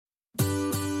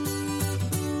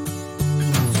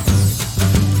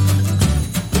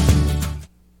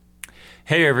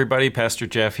Hey everybody, Pastor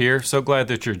Jeff here. So glad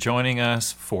that you're joining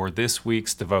us for this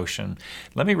week's devotion.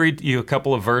 Let me read you a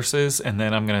couple of verses and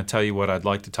then I'm going to tell you what I'd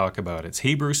like to talk about. It's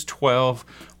Hebrews 12,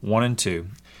 1 and 2.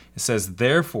 It says,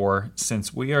 "Therefore,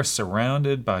 since we are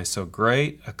surrounded by so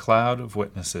great a cloud of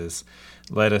witnesses,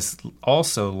 let us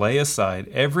also lay aside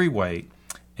every weight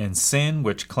and sin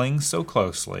which clings so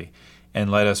closely, and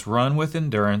let us run with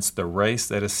endurance the race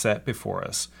that is set before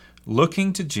us,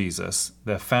 looking to Jesus,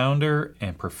 the founder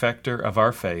and perfecter of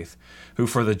our faith, who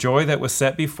for the joy that was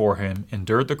set before him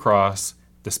endured the cross,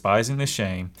 despising the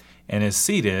shame, and is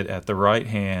seated at the right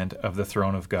hand of the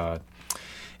throne of God."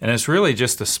 And it's really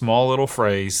just a small little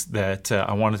phrase that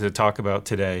I wanted to talk about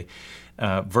today.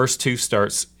 Verse 2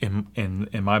 starts in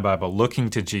my Bible, looking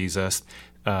to Jesus.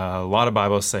 A lot of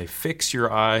Bibles say, "Fix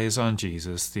your eyes on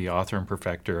Jesus, the author and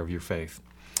perfecter of your faith."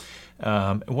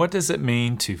 What does it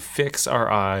mean to fix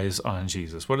our eyes on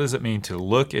Jesus? What does it mean to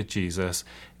look at Jesus?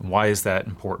 And why is that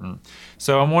important?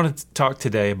 So I wanted to talk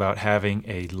today about having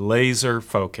a laser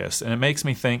focus. And it makes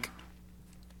me think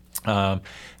of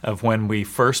when we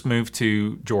first moved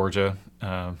to Georgia,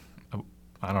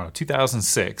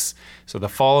 2006. So the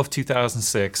fall of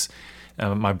 2006,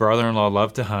 my brother-in-law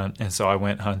loved to hunt, and so I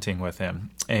went hunting with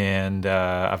him. And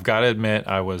I've got to admit,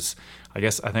 I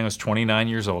think I was 29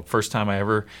 years old. First time I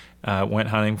ever went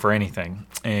hunting for anything.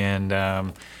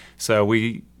 And so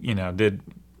we, did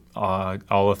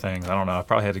all the things. I don't know. I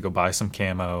probably had to go buy some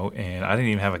camo, and I didn't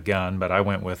even have a gun, but I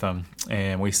went with them.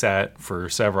 And we sat for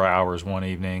several hours one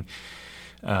evening.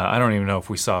 I don't even know if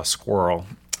we saw a squirrel,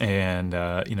 and,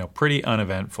 pretty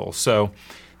uneventful. So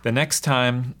the next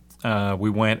time we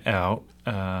went out,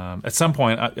 at some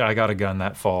point I got a gun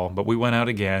that fall, but we went out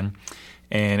again.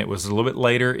 And it was a little bit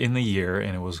later in the year,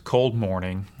 and it was a cold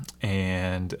morning,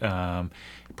 and it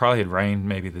probably had rained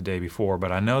maybe the day before,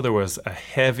 but I know there was a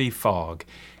heavy fog,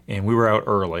 and we were out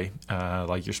early,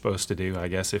 like you're supposed to do, I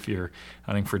guess, if you're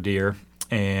hunting for deer,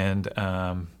 and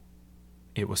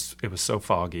it was so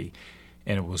foggy,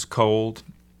 and it was cold,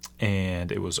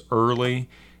 and it was early,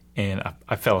 and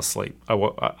I fell asleep. I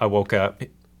woke up.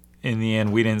 In the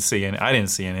end, I didn't see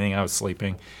anything. I was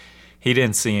sleeping. He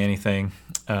didn't see anything.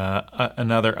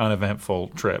 Another uneventful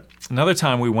trip. Another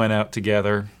time we went out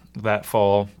together that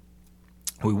fall.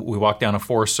 We walked down a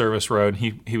Forest Service road.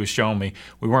 He was showing me.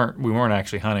 We weren't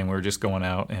actually hunting. We were just going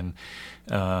out, and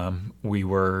we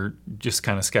were just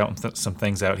kind of scouting some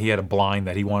things out. He had a blind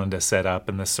that he wanted to set up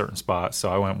in this certain spot, so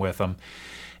I went with him.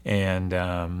 And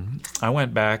I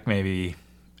went back maybe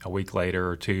a week later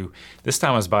or two. This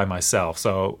time I was by myself,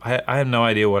 so I have no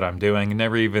idea what I'm doing.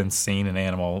 Never even seen an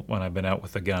animal when I've been out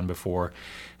with a gun before.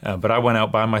 But I went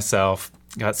out by myself,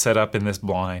 got set up in this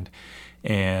blind,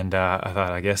 and I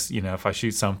thought, I guess, if I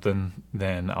shoot something,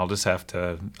 then I'll have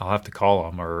to call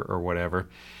them or whatever.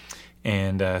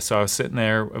 And so I was sitting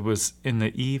there. It was in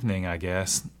the evening, I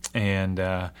guess, and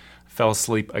fell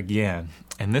asleep again.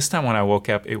 And this time when I woke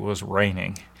up, it was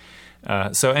raining.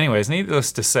 So anyways,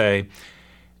 needless to say,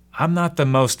 I'm not the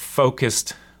most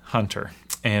focused hunter,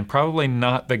 and probably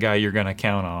not the guy you're going to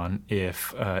count on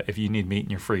if you need meat in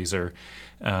your freezer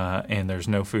and there's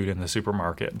no food in the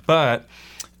supermarket. But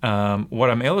what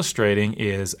I'm illustrating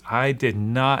is I did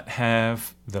not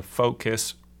have the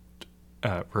focus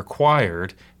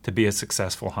required to be a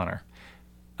successful hunter.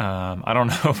 I don't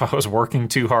know if I was working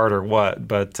too hard or what,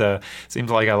 but it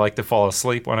seems like I like to fall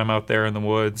asleep when I'm out there in the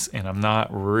woods, and I'm not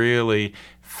really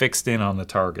fixed in on the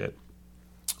target.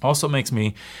 Also makes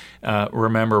me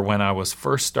remember when I was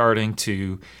first starting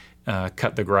to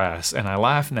cut the grass. And I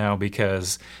laugh now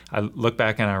because I look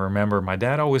back and I remember my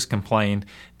dad always complained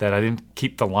that I didn't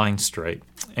keep the line straight.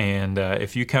 And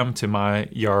if you come to my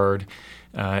yard,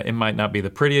 it might not be the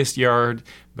prettiest yard,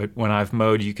 but when I've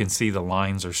mowed, you can see the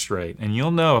lines are straight. And you'll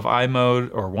know if I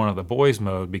mowed or one of the boys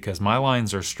mowed because my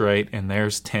lines are straight and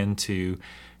theirs tend to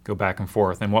go back and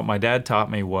forth. And what my dad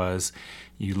taught me was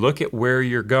you look at where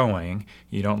you're going.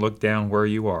 You don't look down where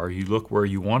you are. You look where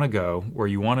you want to go, where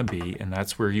you want to be, and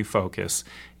that's where you focus.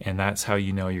 And that's how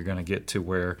you know you're going to get to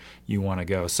where you want to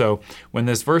go. So when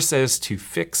this verse says to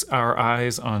fix our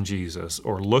eyes on Jesus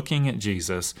or looking at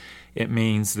Jesus, it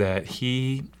means that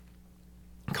he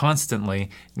constantly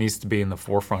needs to be in the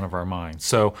forefront of our mind.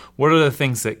 So what are the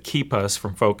things that keep us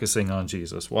from focusing on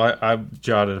Jesus? Well, I've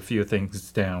jotted a few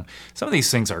things down. Some of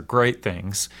these things are great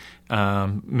things.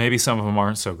 Maybe some of them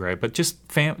aren't so great, but just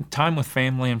time with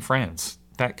family and friends.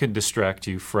 That could distract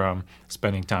you from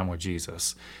spending time with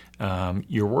Jesus.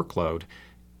 Your workload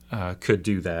could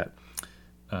do that.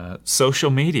 Social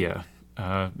media.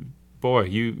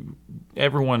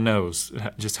 Everyone knows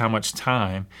just how much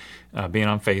time being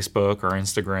on Facebook or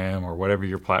Instagram or whatever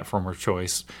your platform of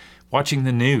choice, watching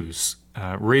the news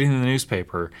reading the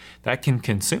newspaper, that can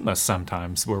consume us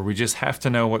sometimes, where we just have to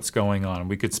know what's going on.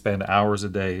 We could spend hours a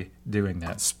day doing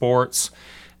that. Sports,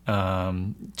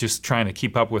 just trying to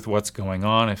keep up with what's going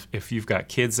on. If you've got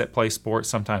kids that play sports,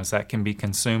 sometimes that can be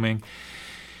consuming.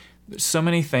 There's so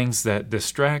many things that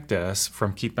distract us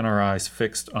from keeping our eyes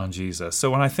fixed on Jesus. So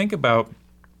when I think about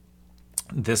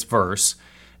this verse,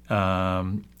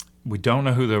 we don't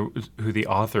know who the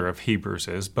author of Hebrews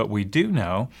is, but we do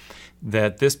know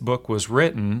that this book was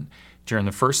written during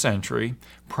the first century,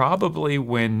 probably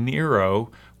when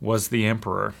Nero was the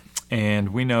emperor. And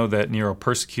we know that Nero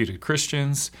persecuted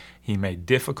Christians. He made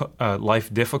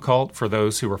life difficult for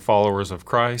those who were followers of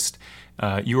Christ.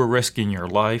 You were risking your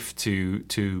life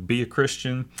to be a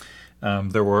Christian.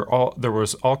 There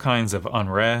was all kinds of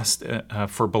unrest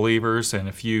for believers. And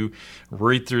if you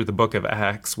read through the book of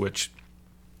Acts, which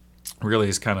really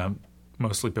is kind of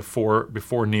mostly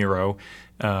before Nero,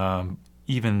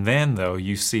 even then, though,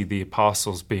 you see the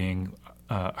apostles being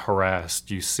harassed.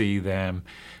 You see them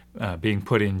being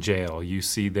put in jail. You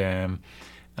see them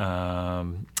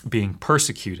being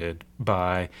persecuted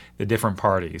by the different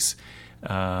parties.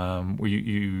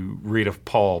 You read of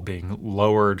Paul being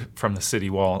lowered from the city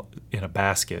wall in a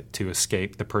basket to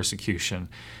escape the persecution.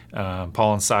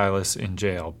 Paul and Silas in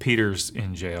jail. Peter's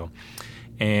in jail.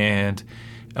 And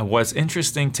what's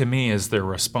interesting to me is their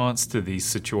response to these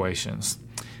situations.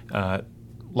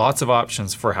 Lots of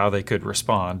options for how they could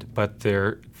respond, but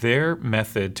their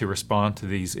method to respond to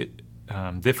these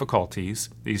difficulties,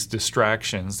 these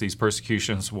distractions, these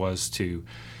persecutions, was to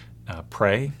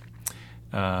pray.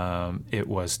 It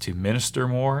was to minister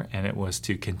more, and it was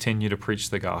to continue to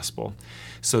preach the gospel.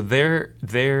 So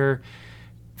their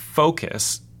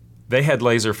focus, they had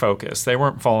laser focus. They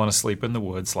weren't falling asleep in the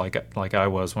woods like I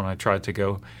was when I tried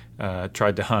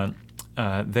to hunt.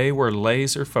 They were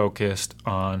laser focused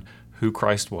on who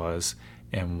Christ was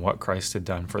and what Christ had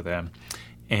done for them,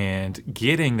 and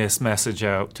getting this message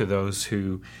out to those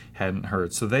who hadn't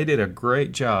heard. So they did a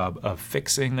great job of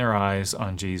fixing their eyes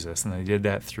on Jesus, and they did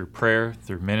that through prayer,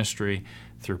 through ministry,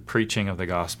 through preaching of the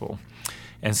gospel.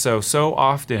 And so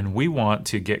often we want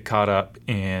to get caught up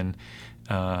in,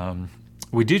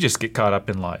 we do just get caught up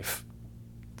in life.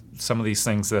 Some of these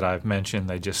things that I've mentioned,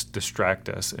 they just distract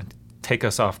us and take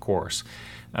us off course.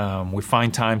 We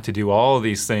find time to do all of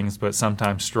these things, but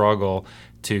sometimes struggle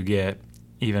to get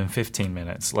even 15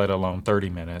 minutes, let alone 30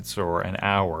 minutes or an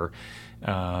hour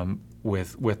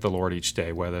with the Lord each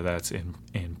day, whether that's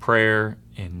in prayer,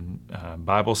 in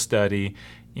Bible study,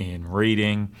 in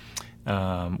reading.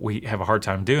 We have a hard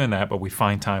time doing that, but we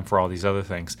find time for all these other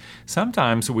things.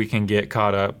 Sometimes we can get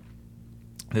caught up.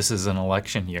 This is an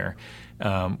election year.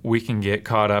 We can get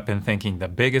caught up in thinking the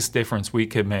biggest difference we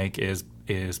could make is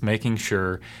making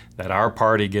sure that our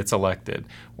party gets elected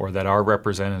or that our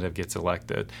representative gets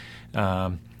elected.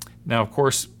 Now, of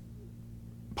course,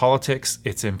 politics,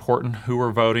 it's important who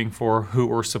we're voting for, who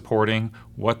we're supporting,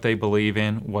 what they believe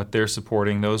in, what they're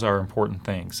supporting. Those are important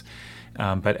things.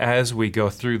 But as we go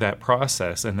through that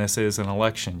process, and this is an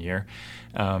election year,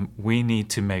 we need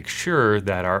to make sure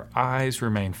that our eyes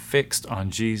remain fixed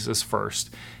on Jesus first.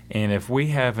 And if we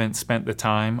haven't spent the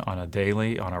time on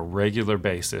a regular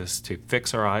basis to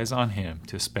fix our eyes on Him,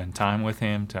 to spend time with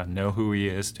Him, to know who He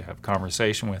is, to have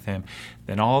conversation with Him,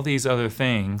 then all these other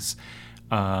things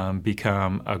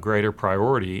become a greater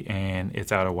priority, and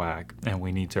it's out of whack. And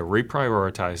we need to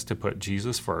reprioritize to put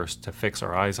Jesus first, to fix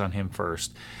our eyes on Him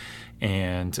first.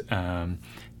 And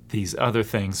these other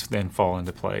things then fall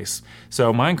into place.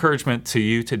 So my encouragement to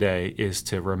you today is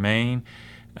to remain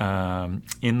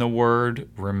in the Word,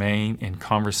 remain in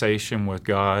conversation with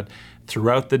God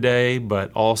throughout the day,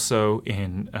 but also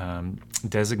in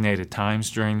designated times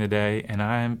during the day. And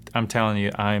I'm telling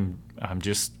you, I'm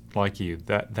just like you.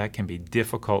 That can be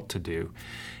difficult to do.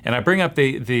 And I bring up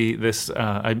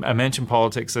I mentioned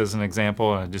politics as an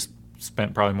example, and I just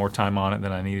spent probably more time on it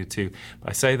than I needed to.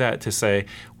 But I say that to say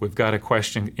we've got a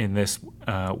question in this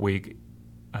week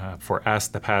for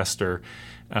Ask the Pastor.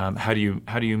 How do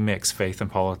you mix faith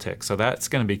and politics? So that's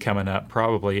going to be coming up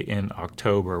probably in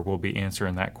October. We'll be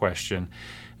answering that question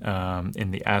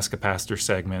in the Ask a Pastor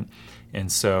segment.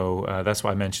 And so that's why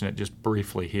I mentioned it just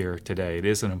briefly here today. It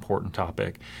is an important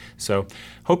topic. So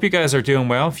hope you guys are doing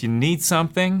well. If you need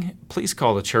something, please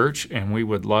call the church, and we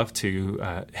would love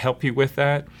to help you with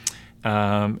that.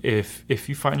 If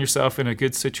you find yourself in a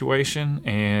good situation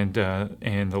and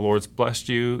the Lord's blessed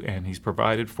you and He's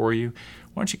provided for you,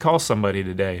 why don't you call somebody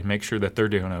today and make sure that they're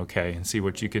doing okay and see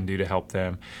what you can do to help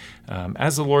them.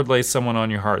 As the Lord lays someone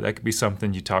on your heart, that could be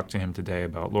something you talk to Him today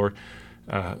about. Lord,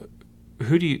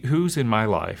 who's in my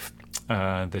life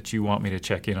that you want me to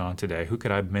check in on today? Who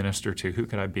could I minister to? Who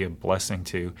could I be a blessing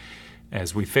to?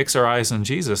 As we fix our eyes on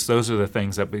Jesus, those are the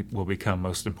things that will become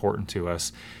most important to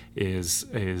us, is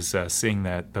seeing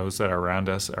that those that are around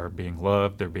us are being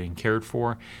loved, they're being cared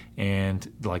for,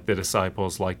 and like the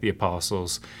disciples, like the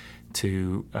apostles,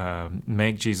 to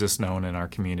make Jesus known in our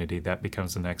community. That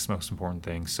becomes the next most important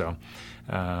thing. So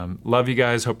love you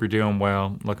guys. Hope you're doing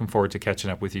well. Looking forward to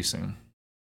catching up with you soon.